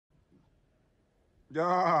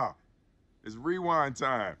Yeah, it's rewind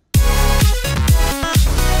time.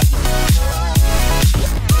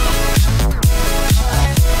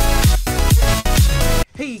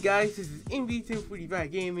 Hey guys, this is Mb1045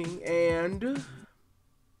 Gaming, and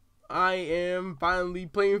I am finally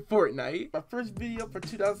playing Fortnite. My first video for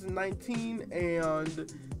 2019, and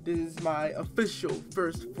this is my official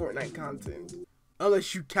first Fortnite content.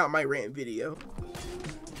 Unless you count my rant video.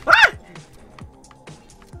 Ah!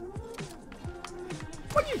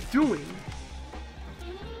 What are you doing?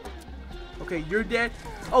 Okay, you're dead.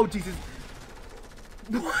 Oh, Jesus.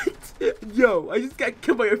 What? Yo, I just got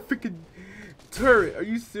killed by a freaking turret. Are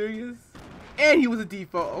you serious? And he was a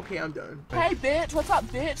default. Okay, I'm done. Hey, bitch. What's up,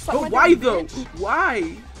 bitch? But why, though?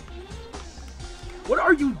 Why? What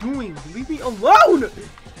are you doing? Leave me alone!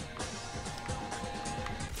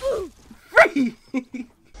 Free!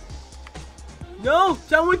 No!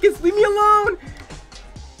 John Wickens, leave me alone!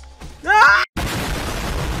 Ah!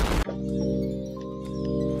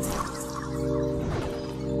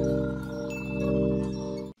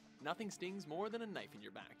 Nothing stings more than a knife in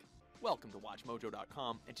your back. Welcome to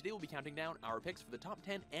WatchMojo.com, and today we'll be counting down our picks for the top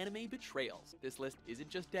 10 anime betrayals. This list isn't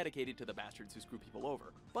just dedicated to the bastards who screw people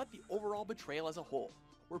over, but the overall betrayal as a whole.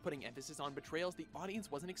 We're putting emphasis on betrayals the audience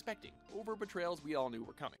wasn't expecting, over betrayals we all knew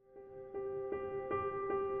were coming.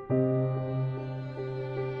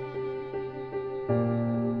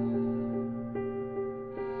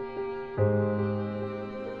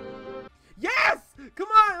 Yes! Come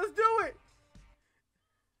on, let's do it!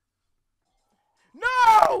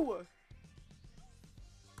 No!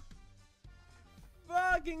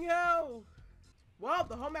 Fucking hell! Well,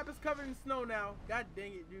 the whole map is covered in snow now. God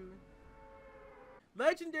dang it, dude.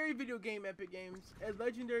 Legendary video game, Epic Games. A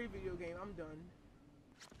legendary video game. I'm done.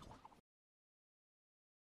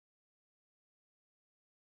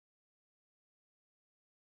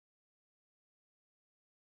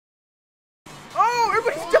 Oh,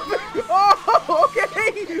 everybody's jumping! Oh,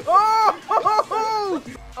 okay! Oh!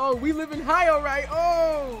 Oh, we living high, alright.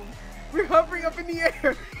 Oh! We're hovering up in the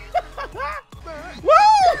air. Woo!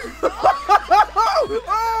 Oh!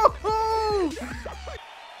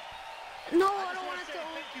 No, I don't want to go.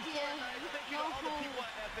 Yeah.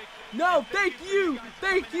 No, thank you!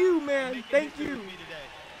 Thank you, man! Thank you!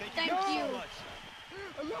 Thank you.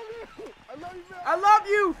 I love you. I love you, man. I love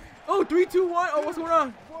you! Oh, 3, 2, 1. Oh, what's going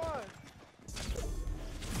on?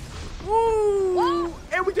 Woo! Whoa.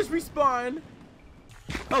 And we just respawn.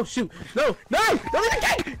 Oh shoot! No! No! No!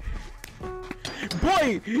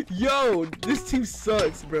 Boy! Yo! This team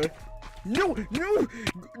sucks, bro. No! No!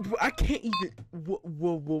 I can't even. What?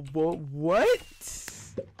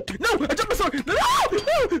 No! I dropped my sword! No! No!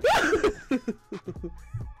 No!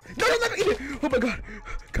 No! Oh my god!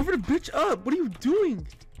 Cover the bitch up! What are you doing?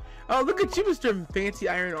 Oh, look at you, Mr. Fancy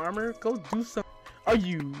Iron Armor. Go do something. Are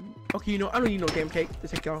you? Okay, you know, I don't need no damn cake to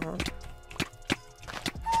take y'all home.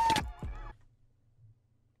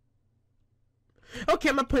 Okay,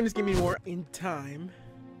 I'm not playing this game anymore. In time,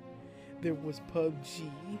 there was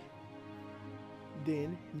PUBG.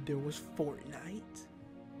 Then there was Fortnite.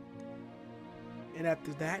 And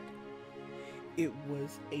after that, it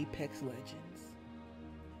was Apex Legends.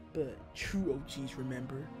 But true OGs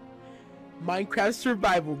remember Minecraft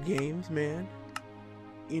survival games, man.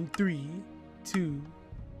 In 3, 2,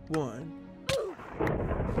 1.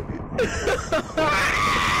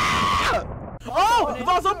 Oh! The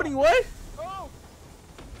vault's opening, what?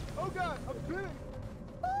 Oh God, I'm big.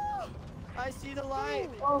 I see the light.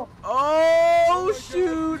 Oh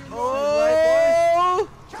shoot! Oh!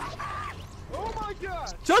 Oh my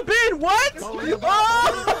God. Jump in! What?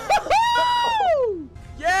 Oh!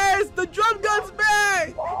 Yes! The drum gun's back!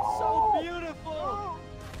 It's so beautiful.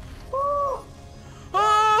 Oh!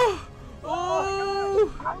 Oh!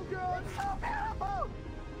 Oh God.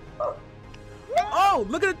 Oh!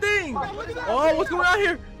 Look at the thing! Oh! What's going on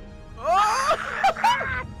here? Oh!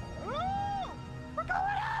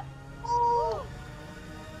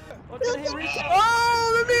 What's gonna hit retail?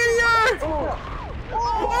 Oh, the meteor!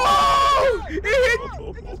 Oh! It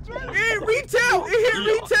hit retail! It hit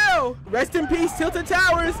retail! Rest in peace, Tilted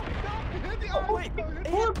Towers! Wait, it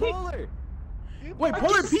hit Polar. Wait,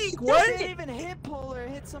 Polar Peak, what? It didn't even hit Polar,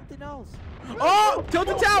 it hit something else. Oh!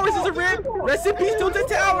 Tilted Towers is a rip! Rest in peace, Tilted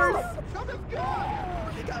Towers!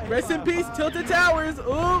 Rest in peace, Tilted Towers!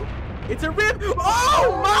 Ooh! It's a rip!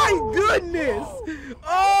 Oh my goodness!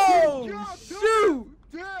 Oh shoot!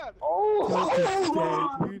 Oh,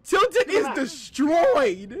 Tilted is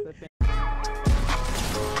destroyed!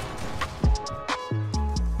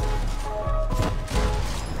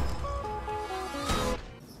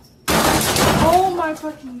 Oh my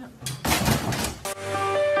fucking.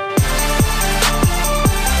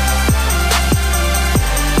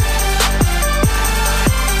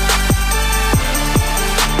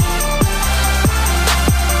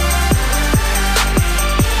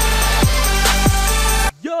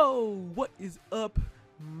 Yo, what is up,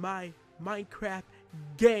 my Minecraft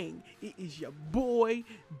gang? It is your boy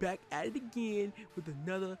back at it again with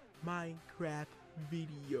another Minecraft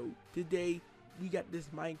video. Today we got this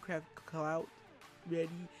Minecraft clout ready.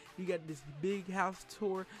 We got this big house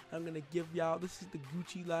tour I'm gonna give y'all. This is the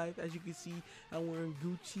Gucci life. As you can see, I'm wearing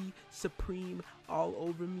Gucci Supreme all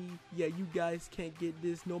over me. Yeah, you guys can't get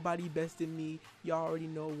this. Nobody bested me. Y'all already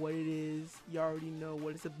know what it is. Y'all already know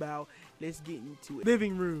what it's about. Let's get into it.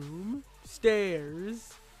 Living room,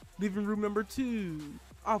 stairs, living room number 2,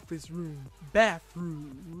 office room,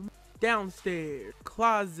 bathroom, downstairs,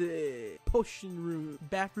 closet, potion room,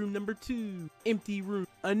 bathroom number 2, empty room,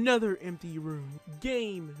 another empty room,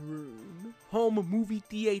 game room, home movie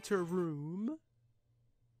theater room.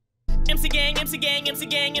 MC gang, MC gang, MC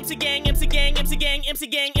gang, MC gang, MC gang, MC gang, MC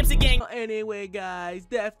gang, MC gang. Anyway, guys,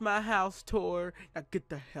 that's my house tour. Now get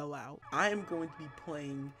the hell out. I am going to be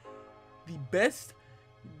playing the best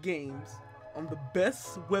games on the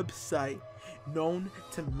best website known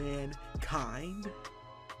to mankind.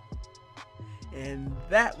 And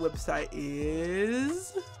that website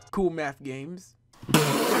is Cool Math Games.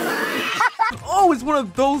 Oh, it's one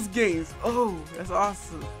of those games. Oh, that's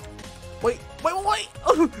awesome. Wait. Oh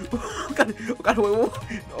god, wait.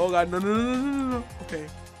 Oh god, no. Okay.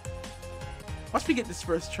 Watch me get this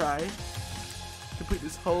first try. Complete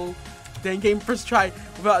this whole dang game first try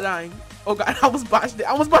without dying. Oh god, I almost botched it.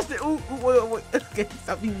 Ooh, wait. Okay,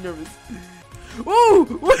 stop being nervous.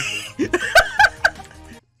 Ooh, wait.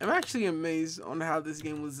 I'm actually amazed on how this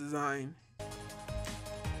game was designed.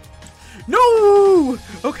 No!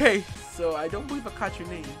 Okay, so I don't believe I caught your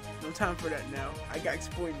name. No time for that now. I got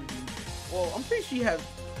exploited you. Well, I'm pretty sure you have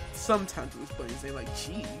some time to explain and say like,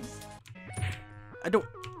 jeez. I don't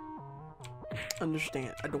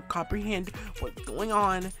understand. I don't comprehend what's going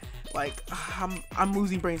on. Like, I'm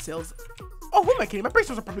losing brain cells. Oh, who am I kidding? My brain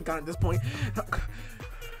cells are probably gone at this point.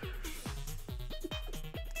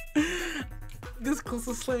 This close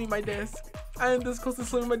to slamming my desk. I am this close to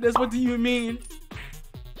slamming my desk. What do you mean?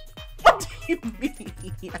 What do you mean?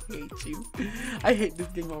 I hate you. I hate this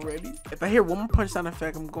game already. If I hear one more punch sound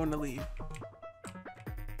effect, I'm going to leave.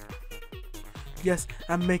 Yes,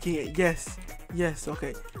 I'm making it. Yes,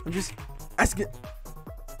 okay. I'm just asking.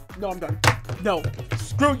 No, I'm done. No,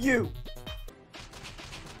 screw you.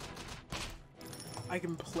 I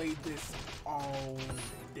can play this all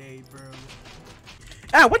day, bro.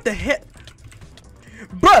 Ah, what the heck?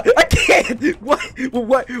 Bruh, I can't! What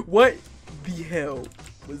the hell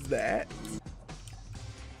was that?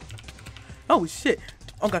 Oh shit.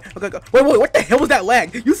 Oh god. Wait, what the hell was that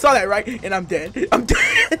lag? You saw that, right? And I'm dead.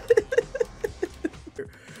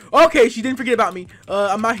 Okay, she didn't forget about me.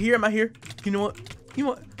 I'm not here. You know what?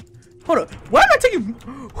 Hold up. Why am I taking...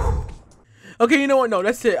 Okay, you know what? No,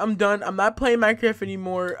 that's it. I'm done. I'm not playing Minecraft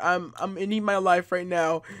anymore. I'm ending my life right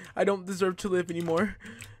now. I don't deserve to live anymore.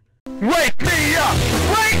 Wake me up!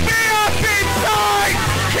 Wake me up inside!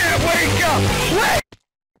 Can't wake up! Wake!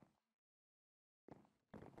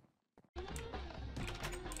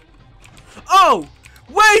 Oh!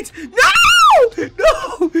 Wait!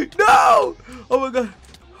 No! Oh my god.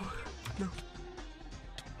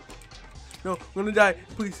 No, I'm gonna die.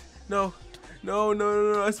 Please. No.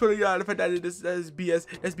 I swear to god, if I die to this, that is BS.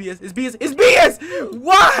 That's BS. It's BS!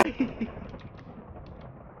 Why?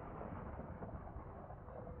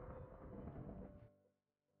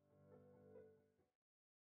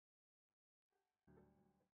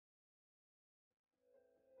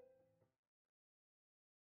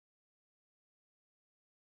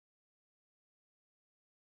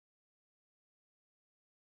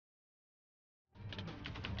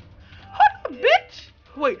 Bitch!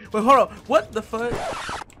 Wait, hold on. What the fuck?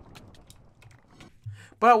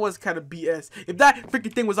 But that was kind of BS. If that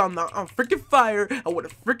freaking thing was on freaking fire, I would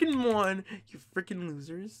have freaking won. You freaking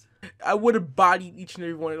losers. I would have bodied each and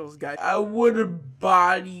every one of those guys.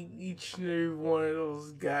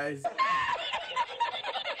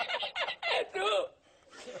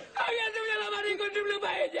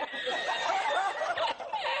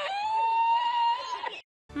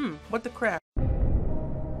 What the crap?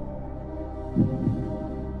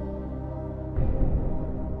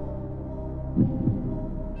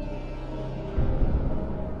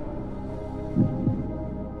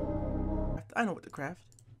 I know what to craft.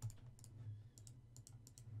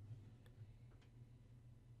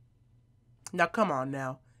 Now come on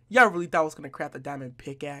now. Y'all really thought I was gonna craft a diamond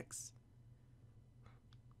pickaxe?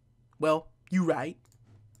 Well, you right.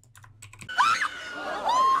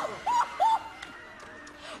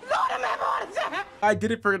 No, I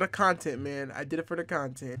did it for the content, man. I did it for the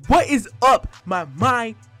content. What is up, my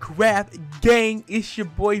Minecraft gang? It's your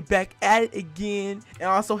boy back at it again. And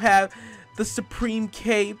I also have the Supreme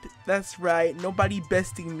Cape. That's right. Nobody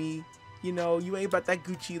besting me. You know, you ain't about that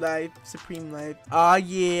Gucci life, Supreme life. Aw,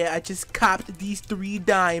 yeah, I just copped these 3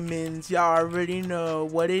 diamonds. Y'all already know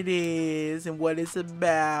what it is and what it's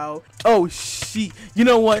about. Oh, shit. You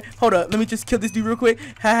know what? Hold up. Let me just kill this dude real quick.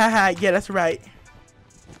 Ha ha ha. Yeah, that's right.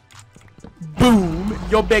 Boom.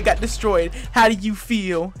 Your bed got destroyed. How do you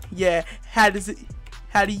feel? Yeah. How do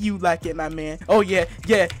you like it, my man? Oh, yeah.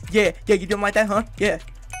 Yeah. You don't like that, huh? Yeah.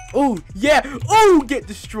 Oh, yeah. Oh, get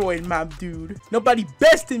destroyed, my dude. Nobody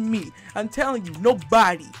besting me. I'm telling you,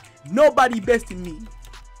 nobody. Nobody besting me.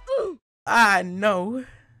 Ooh, I know.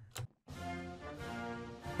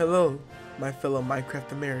 Hello, my fellow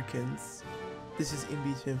Minecraft Americans. This is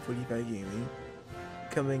Mb1045 Gaming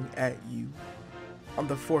coming at you on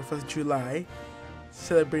the 4th of July,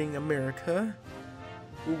 celebrating America.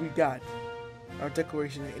 Where we got our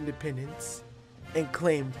Declaration of Independence and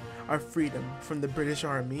claimed our freedom from the British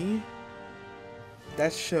Army.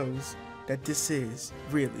 That shows that this is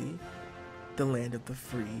really the land of the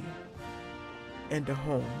free and the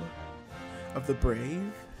home of the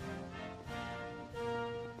brave.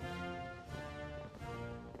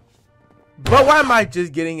 But why am I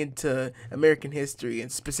just getting into American history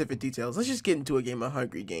and specific details? Let's just get into a game of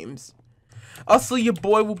Hungry Games. Also, your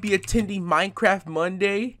boy will be attending Minecraft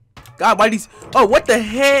Monday. God, why these? Oh, what the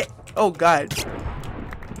heck? Oh, God.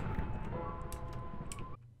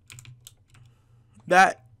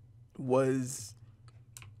 That was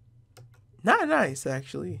not nice,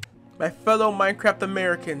 actually. My fellow Minecraft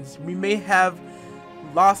Americans, we may have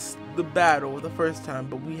lost the battle the first time,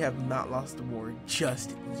 but we have not lost the war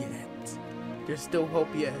just yet. There's still hope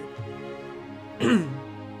yet.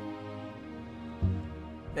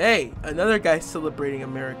 Hey, another guy celebrating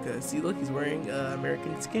America. See, look, he's wearing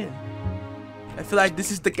American skin. I feel like this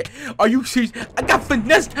is the guy. Are you serious? I got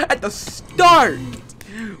finessed at the start.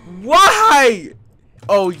 Why?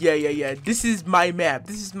 Oh, yeah. This is my map.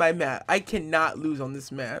 I cannot lose on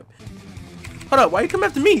this map. Hold up. Why you come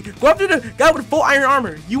after me? Go after the guy with full iron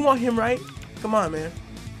armor. You want him, right? Come on, man.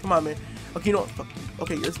 Okay, you know what?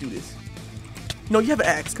 Okay, let's do this. No, you have an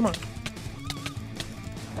axe. Come on.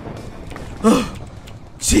 Oh,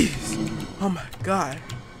 jeez. Oh, my God.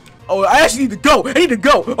 Oh, I actually need to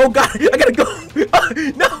go. Oh, God. I gotta go.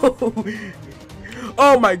 No.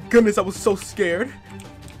 Oh, my goodness. I was so scared.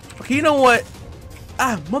 Okay, you know what?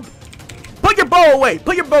 Mother. Put your bow away.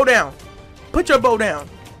 Put your bow down. Okay,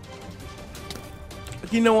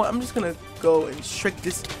 you know what? I'm just gonna go and shrink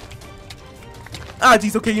this.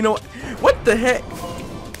 Jeez. Okay, you know what? What the heck?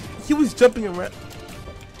 He was jumping around.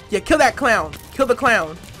 Yeah, kill that clown. Kill the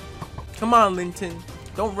clown. Come on, Linton.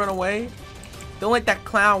 Don't run away. Don't let that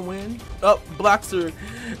clown win. Oh, blocks are.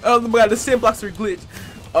 Oh my God, the sand blocks are glitched.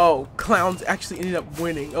 Oh, clowns actually ended up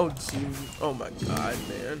winning. Oh, jeez. Oh my God,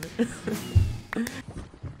 man.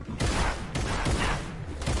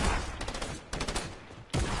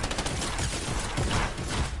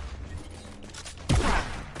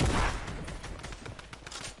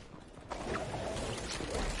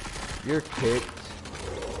 You're kicked.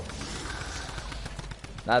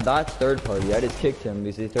 Nah, that's third party. I just kicked him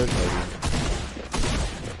because he's third party.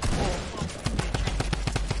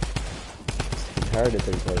 I'm tired of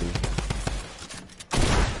third party.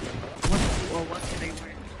 What can they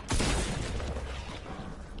win?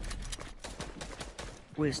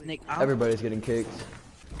 Wait, Snake out? Everybody's getting kicked.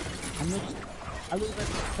 I look at the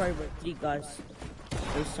private 3 guys.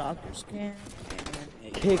 A soccer scan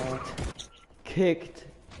and Kicked.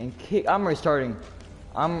 I'm restarting.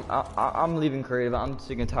 I'm leaving creative. I'm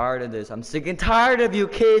sick and tired of this. I'm sick and tired of you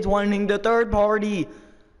kids wanting the third party.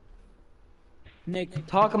 Nick,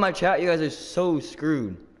 Talk in my chat. You guys are so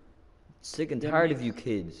screwed. Sick and tired of you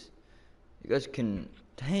kids. You guys can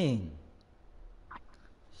dang.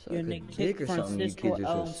 Suck a dick or something. You kids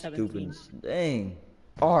are so stupid. Dang.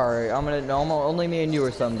 Alright, I'm only me and you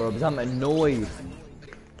or something, bro, because I'm annoyed.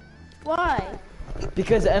 Why?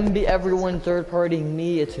 Because everyone third partying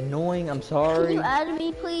me, it's annoying. I'm sorry. Can you add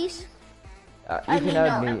me, please? You can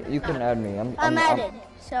add me. You can add me. I'm added.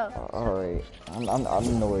 So. Alright. I'm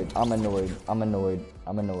annoyed. I'm annoyed.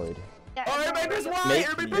 Oh, everybody press Y.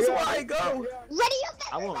 Everybody press Y. Go. Ready up.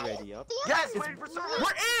 I won't ready up. Yes. We're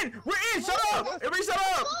in. Shut up. Everybody shut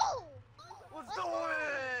up. Let's do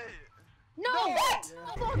it! No. What?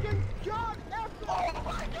 Fucking God.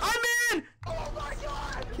 I'm in. Oh my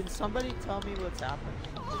God! Can somebody tell me what's happening?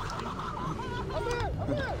 I'm in.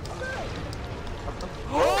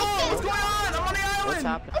 Oh, what's going on? I'm on the island. What's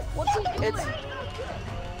happening? What's he doing? It's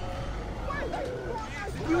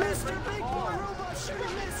Mr. Big Boy Robot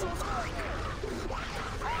shooting missiles.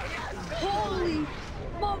 Holy,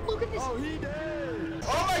 Mom, look at this. Oh, he did.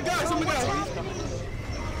 Oh my gosh! Oh my gosh!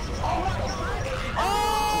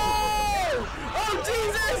 Oh! Oh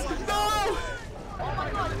Jesus! No! Oh my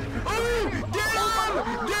God. Oh! Get him!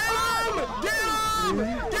 Get him! Get him!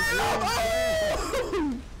 Get him! Oh!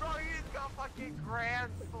 Bro, you just got fucking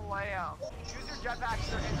grand slam. Use your jetpacks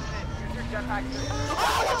for instant. Use your jetpacks for instant. Oh,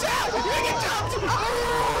 watch out! You're gonna get jumped! Oh!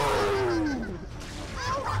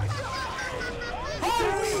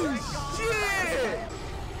 Holy shit!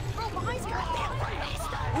 Bro, behind you.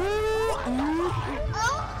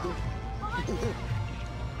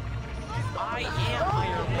 I am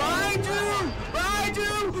Iron Man. Behind you! Behind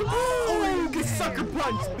you! Oh, get sucker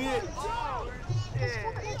punch, bitch! Oh,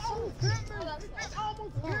 shit.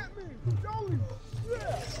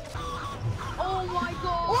 Oh my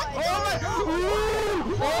God. Oh my! Ooh!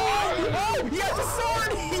 Oh! Oh! He has a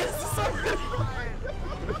sword! He has a sword!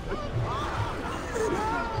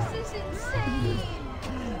 This is insane.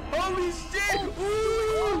 Holy shit!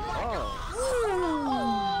 Ooh!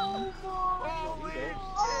 Holy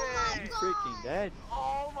shit. Freaking dead.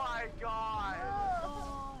 Oh my god.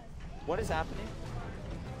 What is happening?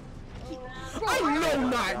 I know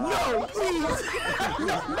not! No! Please!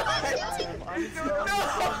 No!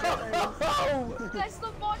 That's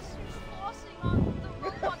the monsters flossing on the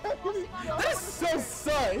robot flossing on the That's so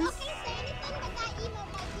sus!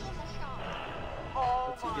 Oh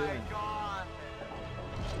What's he my doing? god.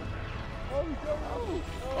 Oh,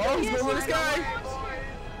 he's going with this guy!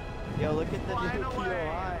 Yo, look at the Flying new away.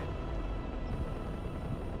 POI.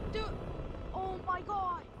 Dude, oh my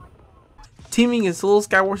God. Teaming in Soul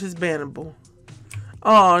Skywars is bannable.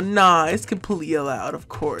 Oh nah, it's completely allowed, of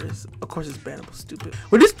course. Of course it's bannable, stupid.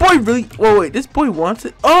 Wait, this boy really wait, this boy wants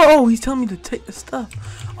it? Oh, he's telling me to take the stuff.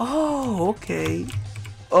 Oh, okay.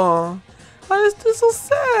 Oh, this is so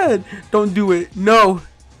sad. Don't do it. No.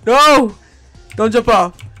 No! Don't jump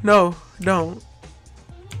off. No, don't.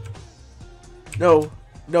 No.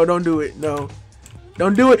 No, don't do it. No.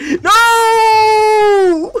 Don't do it.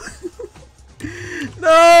 No!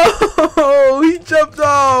 No! He jumped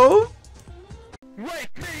off!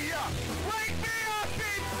 Wake me up! Wake me up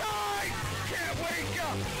inside! Can't wake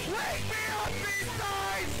up! Wake me up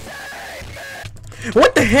inside! Save me!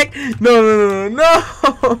 What the heck? No, no, no,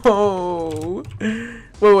 no, no!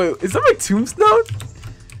 Wait, is that my tombstone?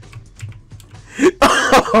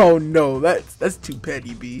 Oh no, that's too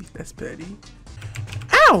petty, B. That's petty.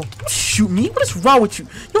 Ow! Don't shoot me! What is wrong with you?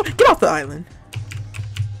 No, get off the island.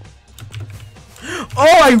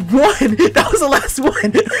 Oh, I won! That was the last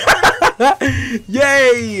one!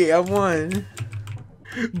 Yay! I won.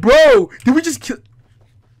 Bro, did we just kill...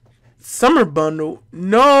 Summer bundle?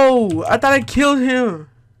 No! I thought I killed him.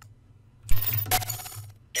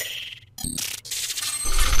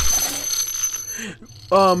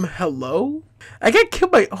 Hello? I got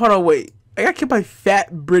killed by... Hold on, wait. I got killed by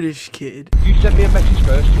fat British kid. You sent me a message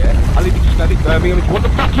first, yeah? I leave it to Static Birmingham. If you want the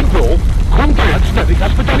fucking brawl, come down, Static,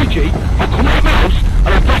 that's for Danny G. I'll come out of my house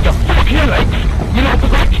and I'll break your fucking legs. You know what the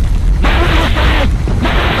fuck?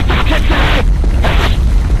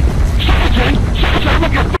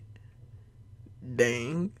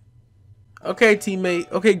 Dang. Okay, teammate.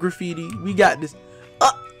 Okay, graffiti. We got this.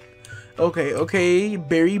 Okay,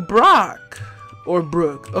 Barry Brock. Or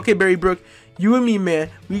Brooke. Okay, Barry Brooke. You and me, man.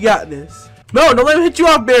 We got this. No, don't let him hit you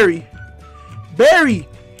off, Barry. Barry,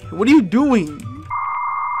 what are you doing?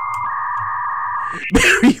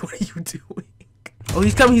 Barry, what are you doing? Oh,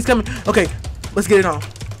 he's coming, he's coming. Okay, let's get it on.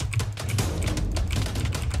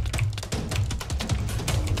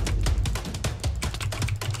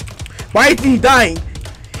 Why is he dying?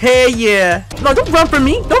 Hey, yeah. No, don't run from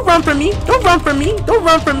me. Don't run from me. Don't run from me. Don't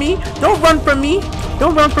run from me. Don't run from me.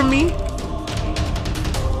 Don't run from me.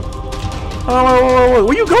 Oh,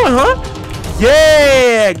 where you going, huh?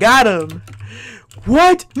 Yeah, got him.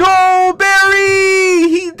 What? No, Barry!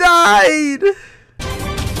 He died!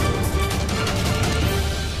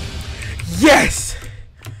 Yes!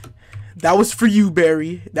 That was for you,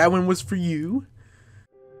 Barry. That one was for you.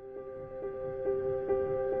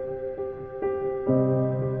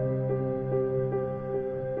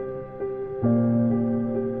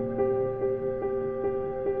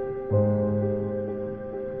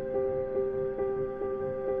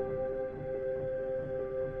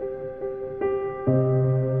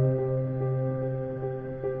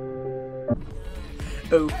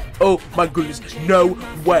 Oh my goodness, no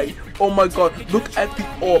way. Oh my god, look at the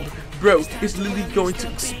orb. Bro, it's literally going to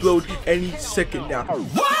explode any second now.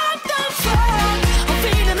 What the fuck? I'm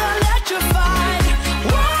feeling electrified.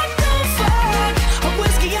 What the fuck? I'm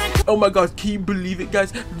whiskey and Oh my god, can you believe it,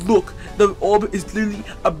 guys? Look, the orb is literally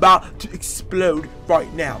about to explode right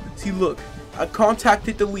now. See, look. I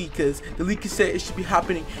contacted the leakers. The leakers said it should be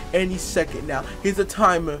happening any second now. Here's a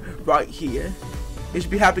timer right here. It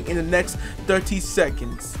should be happening in the next 30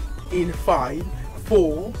 seconds. In 5,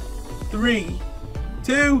 4, 3,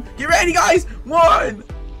 2, get ready, guys! 1!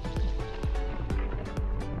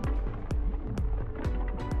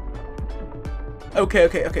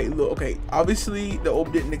 Okay, look, okay. Obviously, the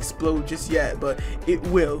orb didn't explode just yet, but it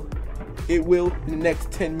will. It will in the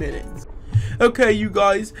next 10 minutes. Okay, you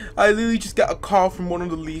guys, I literally just got a call from one of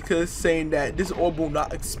the leakers saying that this orb will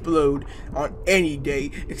not explode on any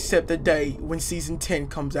day except the day when season 10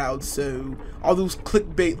 comes out. So all those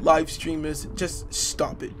clickbait live streamers, just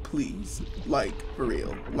stop it, please. Like, for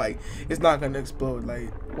real. Like, it's not gonna explode.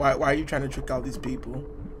 Like, why are you trying to trick all these people?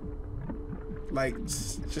 Like,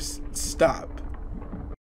 just stop.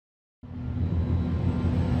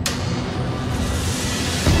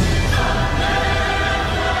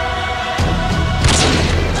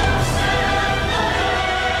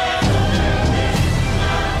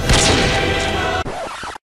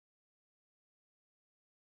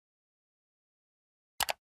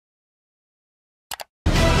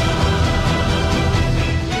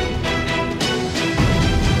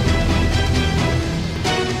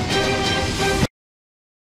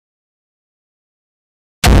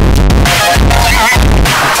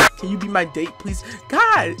 Can you be my date, please?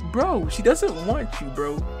 God, bro, she doesn't want you,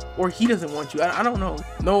 bro. Or he doesn't want you. I don't know.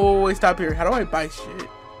 No, wait, stop here. How do I buy shit?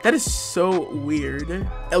 That is so weird.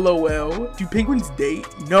 LOL. Do penguins date?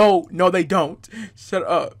 No, they don't. Shut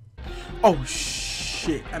up. Oh,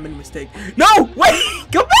 shit. I made a mistake. No, wait,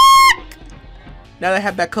 go back. Now that I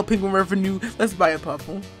have that Club Penguin revenue, let's buy a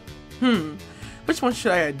Puffle. Which one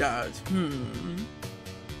should I adopt?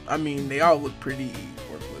 I mean, they all look pretty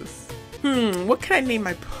worthless. What can I name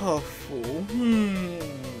my Puffle?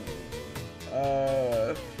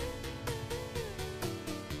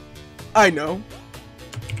 I know.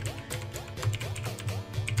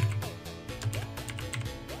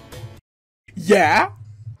 Yeah?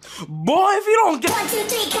 Boy, if you don't get 1, 2,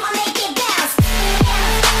 3, come on, make it bounce.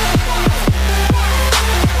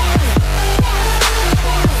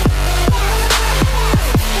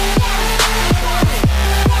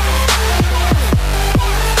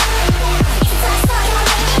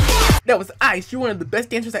 That was ice. You're one of the best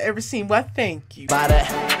dancers I've ever seen. Well, thank you. Buy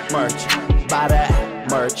that merch. Buy that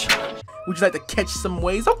merch. Would you like to catch some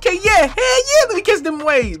waves? Okay, yeah. Hell yeah. Let me catch them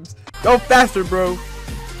waves. Go faster, bro.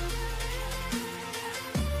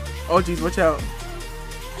 Oh, jeez. Watch out.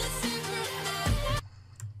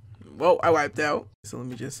 Well, I wiped out. So let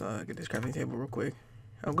me just get this crafting table real quick.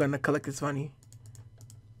 I'm going to collect this money.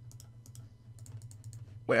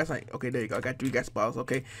 Wait, that's not okay. There you go. I got 3 gas balls.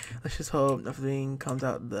 Okay, let's just hope nothing comes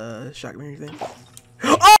out the shotgun thing.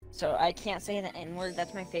 Oh! So I can't say the N word.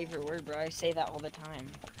 That's my favorite word, bro. I say that all the time.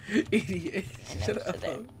 Idiot. Shut up.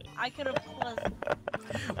 I could have plus.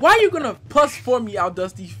 Why are you gonna plus for me out,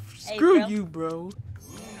 Dusty? Screw you, bro.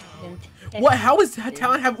 What? How is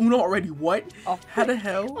talent have Uno already? What? Oh, how the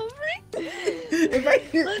hell? If I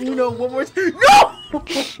hear Uno one more time, no!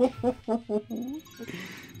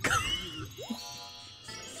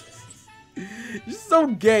 You're so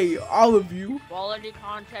gay, all of you. Quality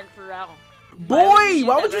content for Al. Boy,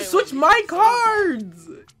 why would you switch my cards?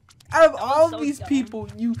 Out of all these people,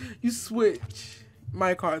 you switch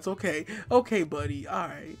my cards. Okay, buddy. All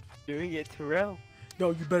right. Doing it, Terrell.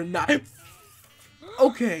 No, you better not.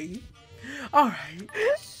 Okay. All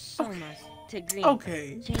right. So nice. To green.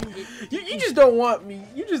 Okay. Change it. You just don't want me.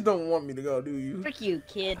 You just don't want me to go, do you? Frick you,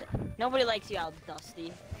 kid. Nobody likes you out,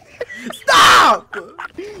 Dusty. Stop!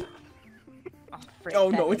 Frick, oh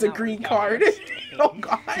no, it's a green card. Oh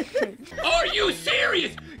god. Are you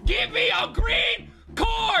serious? Give me a green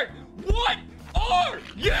card! What are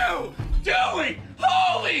you doing?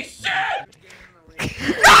 Holy shit!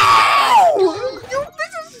 No! You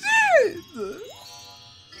piece of shit!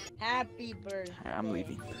 Happy birthday. I'm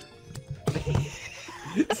leaving.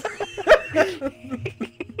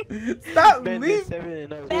 Stop Ben, leaving.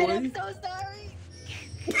 7-0. Ben, I'm so sorry.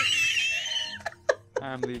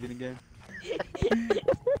 I'm leaving again.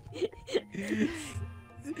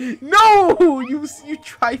 No, you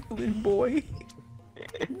trifling boy.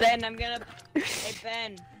 Ben, I'm gonna. Hey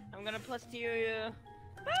Ben, I'm gonna plus 2 you.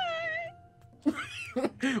 Bye.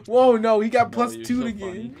 Whoa, no, he got plus you're 2 so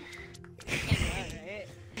again.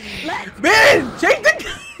 Right. Ben, change the.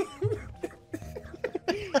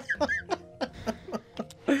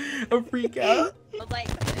 A freak out. Like,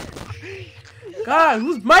 God,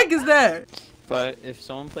 whose mic is that? But if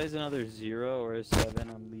someone plays another 0 or a 7,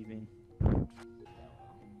 I'm leaving.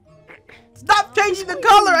 Stop changing the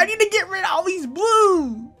color. I need to get rid of all these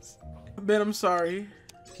blues. Ben, I'm sorry.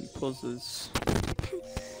 He pulls.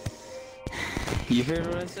 You heard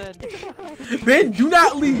what I said? Ben, do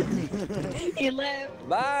not leave. He left.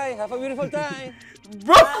 Bye. Have a beautiful time.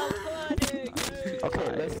 Bro.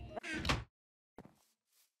 Okay, let's.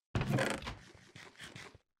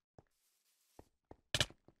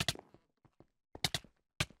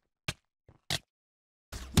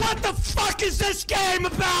 What the fuck is this game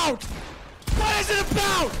about? What is it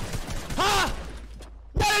about? Huh?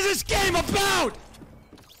 What is this game about?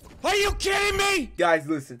 Are you kidding me? Guys,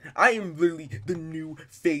 listen. I am literally the new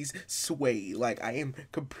face Sway. Like, I am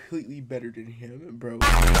completely better than him, bro.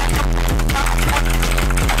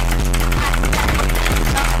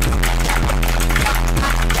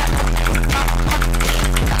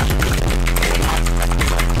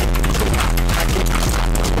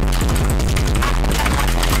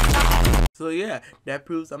 So yeah, that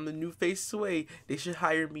proves I'm the new face Sway. They should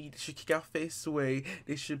hire me. They should kick out face Sway.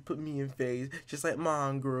 They should put me in face, just like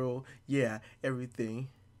Mom Girl. Yeah, everything.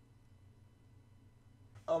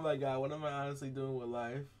 Oh my God, what am I honestly doing with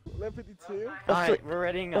life? 11:52. Alright, we're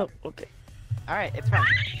readying up. Okay. Alright, it's fine.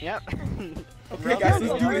 Yep. Okay, guys,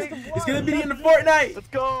 let's do this. It's gonna be in the Fortnite. Let's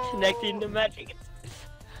go. Connecting the magic.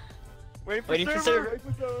 Waiting for server.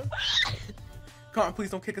 Come on, please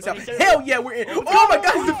don't kick us out. Hell yeah, we're in. Oh my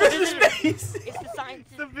God, it's the visitor space. It's the science.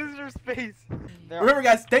 The visitor space. Remember,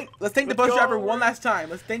 guys, let's thank the bus driver one last time.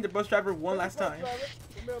 Let's thank the bus driver one last time.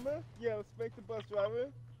 Remember? Yeah, let's thank the bus driver.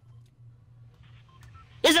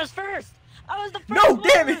 This was first. I was the first. No, one.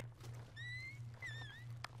 damn it.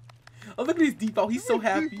 Oh, look at his default. He's so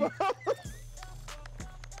happy.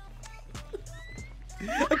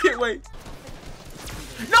 I can't wait.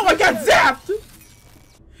 No, I got zapped.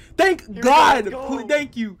 Thank God. Please,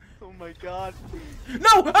 thank you. Oh my God. No,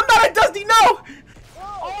 I'm not a Dusty. No.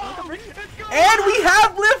 Oh, And we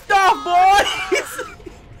have liftoff, boys.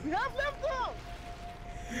 we have liftoff.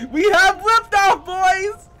 We have liftoff,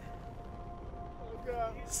 boys. Oh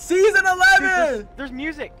God. Season 11. There's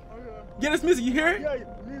music. Yeah, there's music. You hear it? Yeah,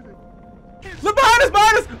 music. Look behind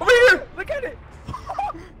us, over here. Look at it.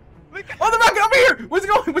 Look at Oh, the rocket over here. Where's it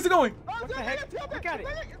going? Where's it going? What the heck? Look at it.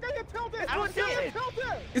 I don't see it.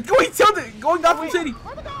 It's going tilted, going down from city.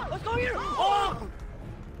 Let's go here. Oh.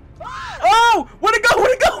 Oh, where'd it go?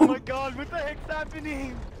 Where'd it Oh go? my God, what the heck's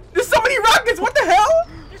happening? There's so many rockets. What the hell?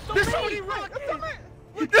 There's so many rockets.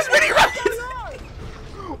 There's many rockets.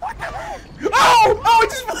 What the heck? Oh, it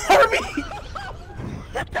just flew over me.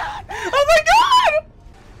 Oh my God.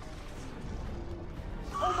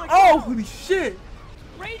 Oh, holy shit.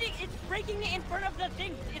 It's breaking it in front of the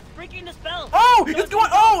thing. It's breaking the spell. Oh, it's going.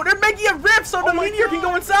 Oh, they're making a rip so the meteor can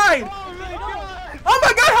go inside. Oh my God. Oh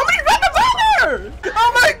my God, how many rockets are there?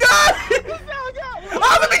 Oh my God.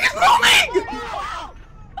 Oh, the thing is moving.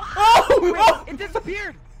 Oh, It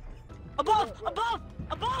disappeared. Above.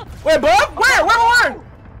 Wait, above? Where?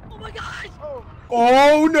 Oh my gosh.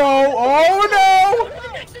 Oh no. Oh no.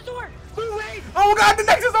 The Nexus orb. Oh God, the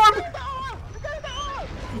Nexus orb.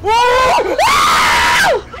 Whoa!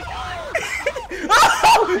 Whoa!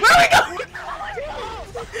 Oh, where we go?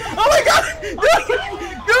 Oh my God!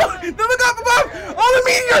 No, look up above! Oh, the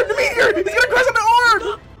meteor! It's gonna crush on the orb!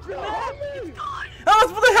 How am I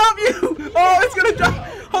supposed to help you? Oh, it's gonna die!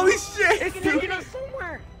 Holy shit! It's taking us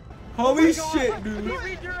somewhere. Holy shit, dude! He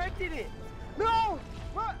redirected it. No!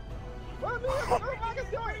 What? What am I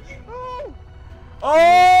doing? Oh!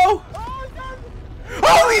 Oh!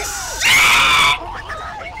 Holy shit!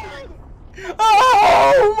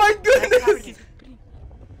 Oh my goodness!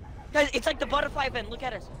 Guys, it's like the butterfly event. Look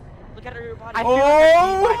at us. Look at your body.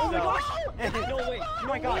 Oh! my gosh! No way! Oh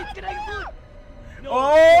my God!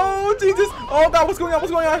 Oh Jesus! Oh God! What's going on?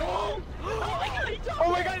 What's going on? Oh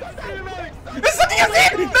my God! It's sucking us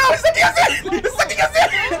in! No! It's sucking us in! It's sucking us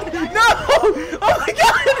in! No! Oh my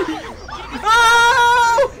God!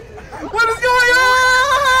 Oh! What is going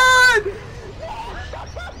on?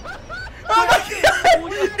 Oh my God!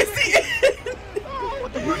 It's the end!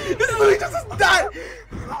 This is literally just a dot!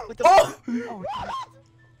 Oh!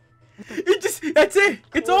 That's it!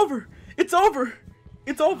 It's over! It's over!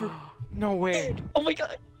 It's over! No way. Oh my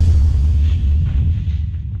God!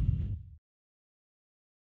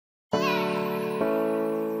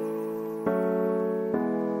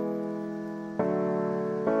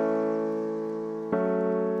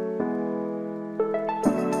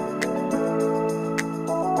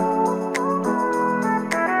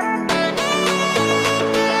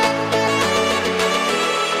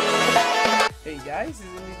 Guys, this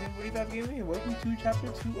is Mb1045 Gaming and welcome to Chapter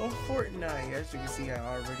 2 of Fortnite. As you can see, I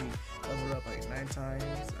already leveled up like 9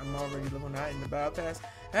 times. I'm already level 9 in the Battle Pass.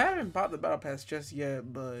 I haven't bought the battle pass just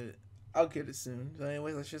yet, but I'll get it soon. So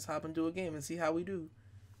anyways, let's just hop into a game and see how we do.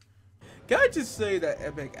 Can I just say that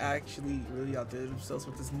Epic actually really outdid themselves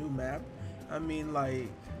with this new map? I mean, like,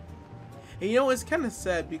 and you know, it's kind of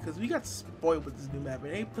sad because we got spoiled with this new map,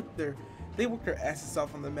 and they worked their asses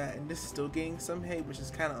off on the map, and this is still getting some hate, which is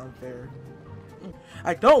kind of unfair.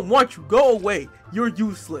 I don't want you. Go away. You're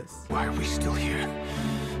useless. Why are we still here?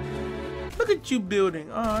 Look at you building.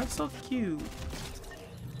 Oh, that's so cute.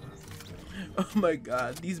 Oh my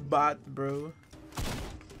god, these bots, bro.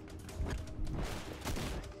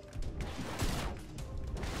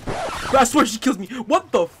 I swear she kills me.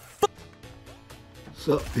 What the fuck? What's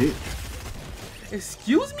up, bitch?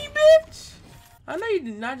 Excuse me, bitch? I know you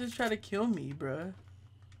did not just try to kill me, bruh.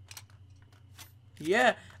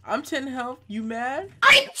 Yeah, I'm 10 health. You mad?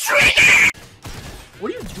 I'm triggered!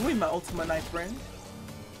 What are you doing, my Ultima Knight friend?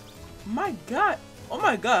 My god. Oh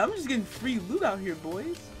my god, I'm just getting free loot out here,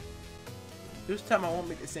 boys. This time I won't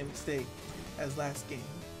make the same mistake as last game.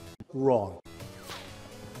 Wrong.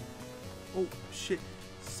 Oh, shit.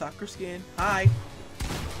 Soccer skin. Hi.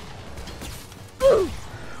 Ooh.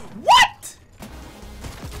 What?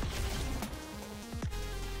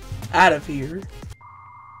 Out of here.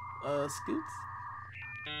 Scoots?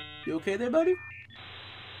 You okay there, buddy?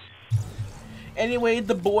 Anyway,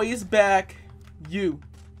 the boy is back. Yo,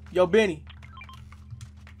 Benny.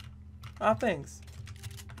 Ah, thanks.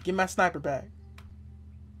 Get my sniper back.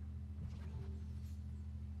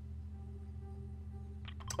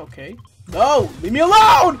 Okay. No! Leave me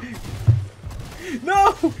alone!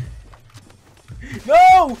 No!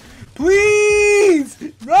 No! Please!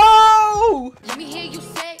 No! Let me hear you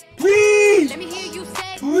say. Please! Let me hear you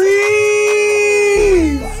say. Please!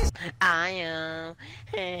 I am.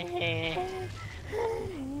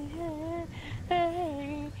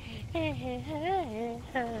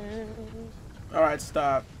 Alright,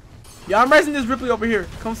 stop. Yeah, I'm raising this Ripley over here.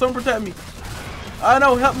 Come, someone protect me. I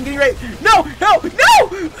know, help me getting raped. No! Help!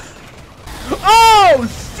 No! Oh,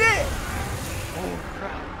 shit! Oh,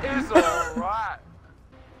 crap. It's alright.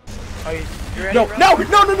 Are you ready? No, bro? no, no,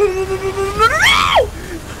 no, no, no, no, no, no, no, no!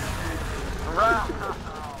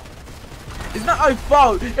 It's not my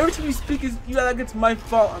fault. Every time you speak, you like it's my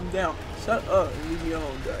fault. I'm down. Shut up and leave me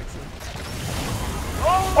alone, Jackson.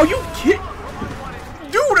 Oh, are you kidding?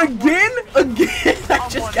 Dude, again? Again? I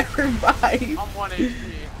just got revived. I'm 1 HP.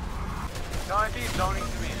 No, I think zoning to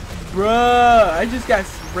me. Bruh, I just got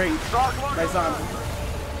sprayed by zombie.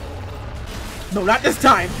 No, not this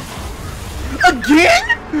time.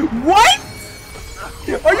 Again? What?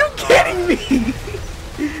 Are you kidding me?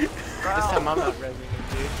 This time I'm not resing it,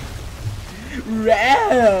 dude.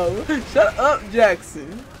 Wow. Shut up, Jackson.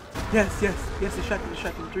 Yes, distract him.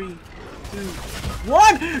 3, 2,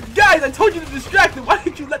 1. Guys, I told you to distract him. Why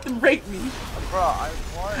did you let them rape me? Bro, I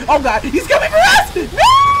won. Oh god, he's coming for us! No!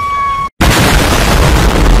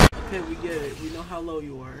 Okay, we get it. We know how low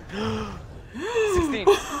you are. 16.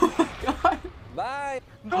 Oh my god. Bye.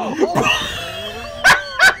 No.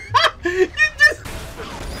 You just...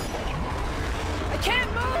 I can't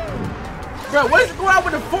move. Bro, what is going on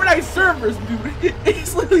with the Fortnite servers, dude?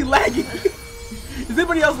 It's literally lagging. Is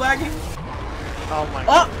anybody else lagging? Oh my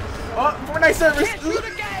god. Oh, Fortnite servers.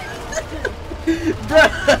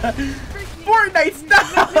 Bruh. Fortnite,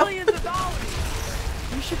 stop. Millions of dollars.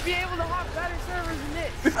 You should be able to have better servers than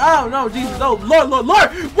this. Oh no, Jesus, no,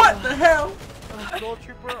 Lord. What the hell? Gold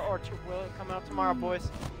Trooper or will it come out tomorrow,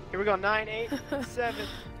 boys? Here we go. 9, 8, 7,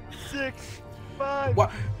 6, 5.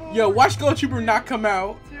 What? 4, Yo, watch Gold Trooper not come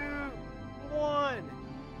out. 2, 1.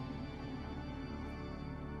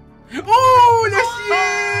 Oh, there she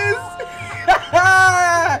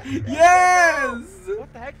is! Yes! What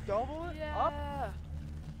the heck? Double it up?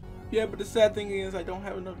 Yeah, but the sad thing is I don't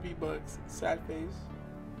have enough V-Bucks. Sad face.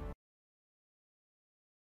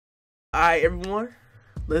 Alright, everyone.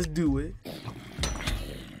 Let's do it.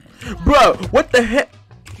 Bro, what the heck?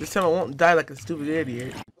 This time I won't die like a stupid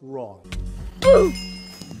idiot. Wrong.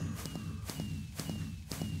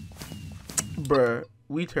 Bruh,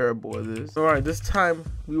 we terrible at this. Alright, this time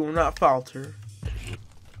we will not falter.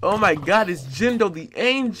 Oh my god, it's Jindo the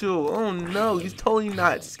Angel. Oh no, he's totally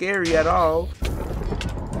not scary at all.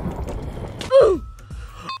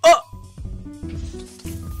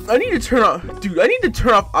 I need to turn off, dude, I need to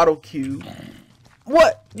turn off auto queue.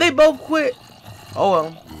 What? They both quit. Oh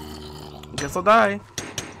well. Guess I'll die.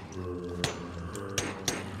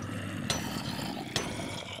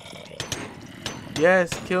 Yes,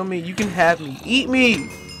 kill me. You can have me. Eat me.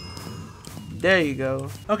 There you go.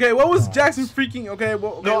 Okay, what was Jackson freaking? Okay,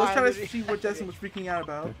 well, okay, let's try to see what Jackson was freaking out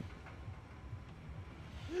about.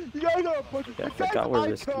 You gotta go, buddy. Yeah, I forgot where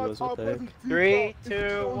Risky was. What the heck? 3,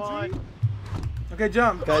 2, 1. Okay,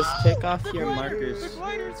 jump. Guys, take off your markers.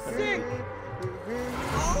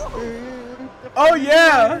 Oh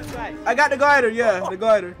yeah! I got the glider. Yeah, the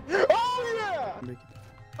glider. Oh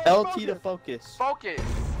yeah! LT to focus. Focus.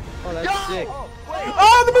 Oh, that's sick.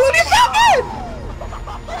 Oh, the balloon is jumping!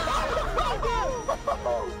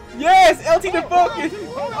 Yes, LT to focus.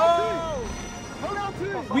 Oh.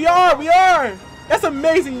 We are. That's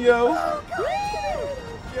amazing, yo.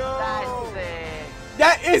 That's sick.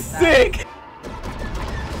 That is sick.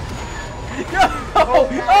 Yo!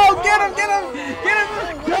 Oh, get him!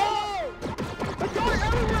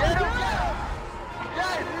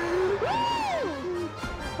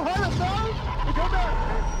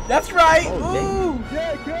 That's right. Ooh.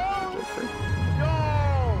 Yeah, go.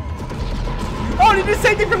 Oh, they did the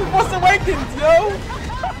same thing from the Force Awakens, yo.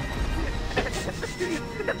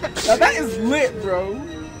 Now that is lit, bro.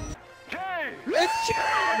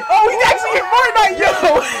 Oh, he's actually in Fortnite, yo!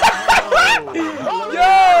 Yo!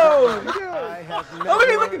 I have Look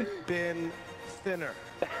never at it. been thinner.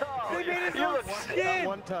 Oh, you look Not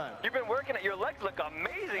one time. You've been working at your legs look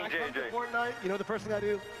amazing, I come to JJ. Fortnite, you know the first thing I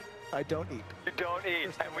do? I don't eat. You don't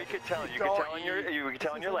eat, and we could tell. You could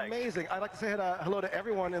tell in your legs. Amazing. I'd like to say hello to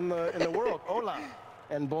everyone in the world. Hola.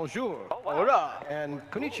 And bonjour. Oh, wow. Hola. And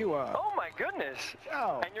konnichiwa. Oh my goodness.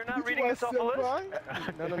 Ciao. And you're not reading us off the list?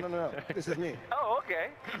 No. This is me. Oh, okay.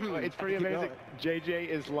 It's pretty amazing. JJ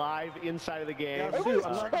is live inside of the game. Yeah, dude,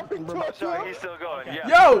 I'm not Oh, sorry, he's still going. Yeah.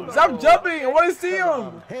 Yo, stop jumping! I want to see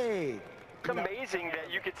him. Hey. It's amazing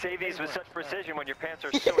that you could say these with such precision when your pants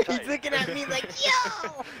are so tight. He's looking at me like, yo!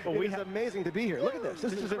 Well, it's amazing to be here. Look at this.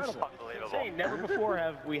 This is incredible. Unbelievable. Never before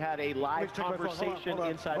have we had a live conversation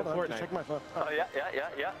inside of Fortnite. Check my phone. Oh, yeah.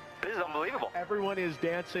 This is unbelievable. Everyone is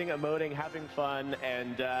dancing, emoting, having fun,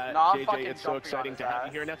 and I'm JJ, fucking it's so jumping exciting on to his have ass.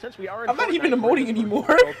 you here. Now, since we are in I'm not even Fortnite, emoting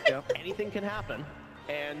anymore. anything can happen.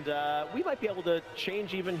 And we might be able to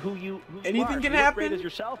change even who you Anything are. can You look happen? great as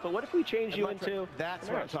yourself, but what if we change you into... That's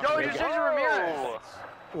what I'm talking Yo, about. you're JJ Ramirez.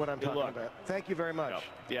 What I'm talking about. Thank you very much.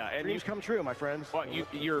 Yeah, and Dreams come true, my friends. well,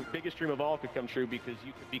 your biggest dream of all could come true because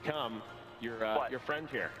you could become your friend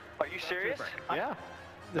here. Are you serious? Yeah.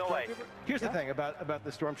 No way. Here's the thing about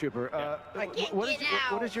the Stormtrooper. I can't What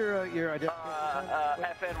is your identity?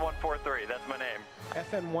 FN143. That's my name.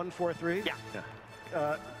 FN143? Yeah.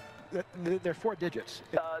 They're 4 digits.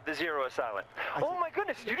 The 0 is silent. Oh my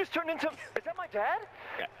goodness! You just turned into. Is that my dad?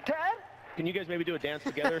 Yeah. Dad? Can you guys maybe do a dance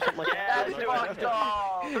together or something like Yeah, that? let's do it.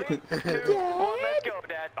 Oh, 3, 2, 1, let's go,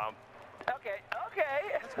 Dad. Okay.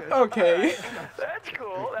 Okay. That's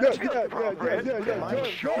cool. That's appropriate. Yeah.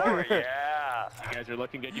 Sure, yeah. You guys are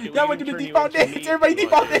looking good. You Y'all want to do the default dance? Everybody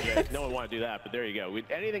default dance. No one want to do that, but there you go.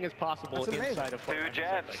 Anything is possible inside of Fortnite. 2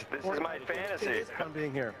 jabs. This is my fantasy. I'm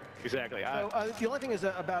being here. Exactly. So, the only thing is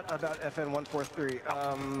about FN143.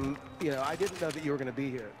 You know, I didn't know that you were going to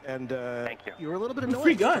be here, and Thank you. You were a little bit annoyed.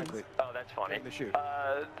 Free guns. frankly, Oh, that's funny. during the shoot.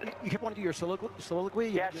 You kept wanting to do your soliloquy.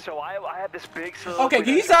 Yeah, so I had this big soliloquy. Okay,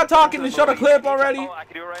 can you stop talking and show the clip already? Oh, I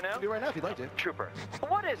can do it right now? Do it right now if you'd like to. Trooper.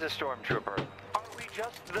 What is a stormtrooper? Are we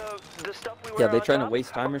just the stuff we wear Yeah, they on trying to top,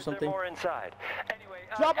 waste time or is there something? more inside? Anyway,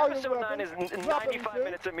 Drop all your episode 9 is weapons. Drop 95 everything.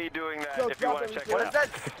 minutes of me doing that Yo, if you want to check it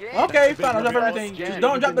out. Okay, fine, I'll drop everything. Just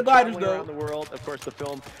don't drop the gliders, though. Around the world. Of course, the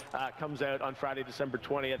film comes out on Friday, December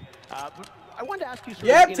 20th. I wanted to ask you,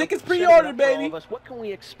 Yeah, you know, tickets setting it pre-ordered, up for all baby. of us, what can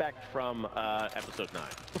we expect from episode 9?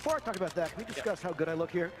 Before I talk about that, can we discuss how good I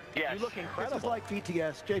look here? Yes. You look incredible. This is like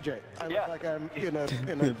BTS, JJ. I Yeah. look like I'm in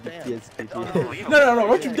a band. No,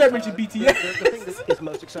 don't you dare mention The BTS. thing that is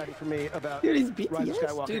most exciting for me about Dude, he's Rise of BTS.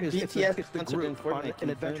 Skywalker Dude, is BTS it's the concert in group on Fortnite an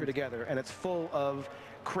adventure confirmed. together, and it's full of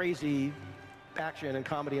crazy action and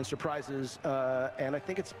comedy and surprises, and I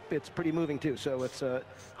think it's pretty moving too. So it's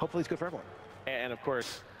hopefully it's good for everyone. And of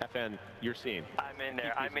course, FN, your scene. I'm in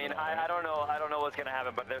there. I mean, I don't know what's gonna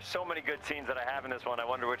happen, but there's so many good scenes that I have in this one. I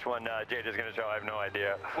wonder which one JJ's gonna show. I have no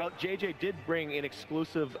idea. Well, JJ did bring an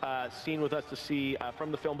exclusive scene with us to see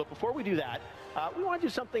from the film, but before we do that, we want to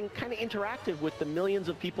do something kind of interactive with the millions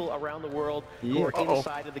of people around the world who are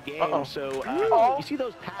inside of the game. So you see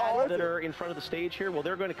those pads that are in front of the stage here? Well,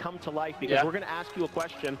 they're going to come to life because we're going to ask you a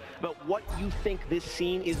question about what you think this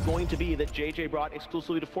scene is going to be that JJ brought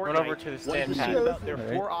exclusively to Fortnite. Run over to the What stand is the pad. scene about? There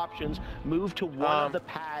are 4 options. Move to one of the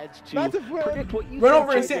pads to predict what you Run think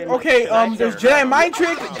over and JJ say, might okay, do. there's Jedi Mind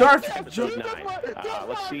Trick, Darth. Episode 9.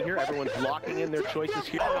 Let's see here. Everyone's locking in their choices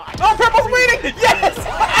here. Oh, Purple's waiting! Yes!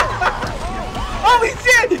 Holy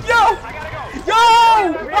shit! Yo!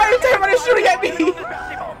 Why are you everybody shooting at me?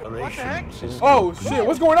 What the heck? Oh shit,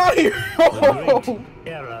 what's going on here? Oh.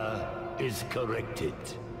 Error is corrected.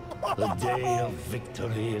 The day of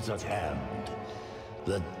victory is at hand.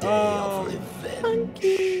 The day of revenge.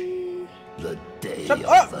 The day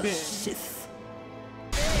of the Sith.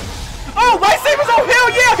 Oh, lightsabers! Oh, hell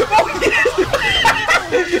yeah! Oh, yes!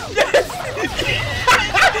 Yes!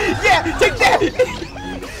 Yeah, take that! Dude,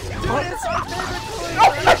 it's our favorite color.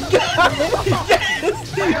 Oh my god! Yes!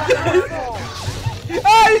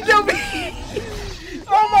 Oh, you killed me!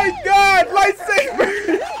 Oh my god! Lightsaber!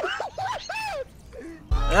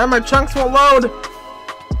 And my chunks won't load!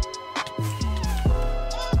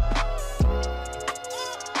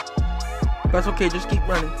 That's okay, just keep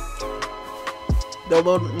running. They'll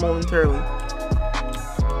load momentarily.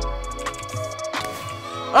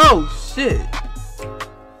 Oh shit!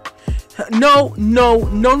 No, no,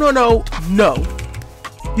 no, no, no, no!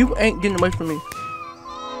 You ain't getting away from me.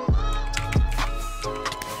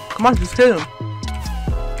 Come on, just hit him.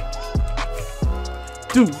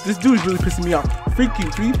 Dude, this dude is really pissing me off. Freak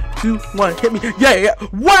you, 3, 2, 1, hit me. Yeah, yeah.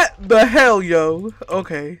 What the hell, yo?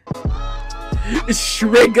 Okay.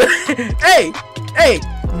 Shrigger. Hey, hey.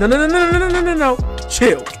 No, no, no, no, no, no, no, no, no.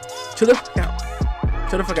 Chill. Chill the fuck out.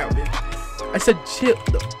 Chill the fuck out, bitch. I said chill.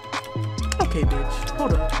 Okay, bitch.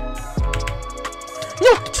 Hold up.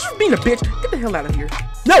 Yo, just being a bitch. Get the hell out of here.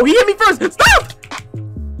 No, he hit me first. Stop.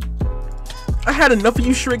 I had enough of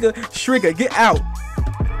you, Shrigger. Shrigger, get out.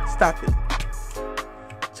 Stop it.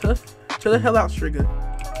 Chill the hell out, Shrigger.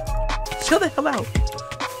 Chill the hell out.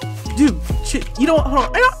 Dude, chill. You don't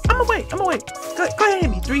hold on. I'm away. I'm away. Go ahead, hit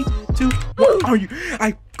me. 3, 2, 1. Are you?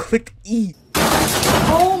 I clicked E.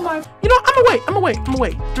 Oh my. You know, I'm away. I'm away. I'm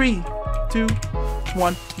away. 3, 2,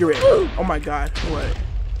 1. You're in. Oh my god. What?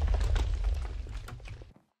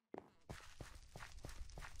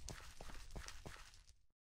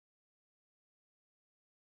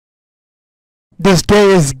 This day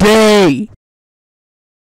is gay.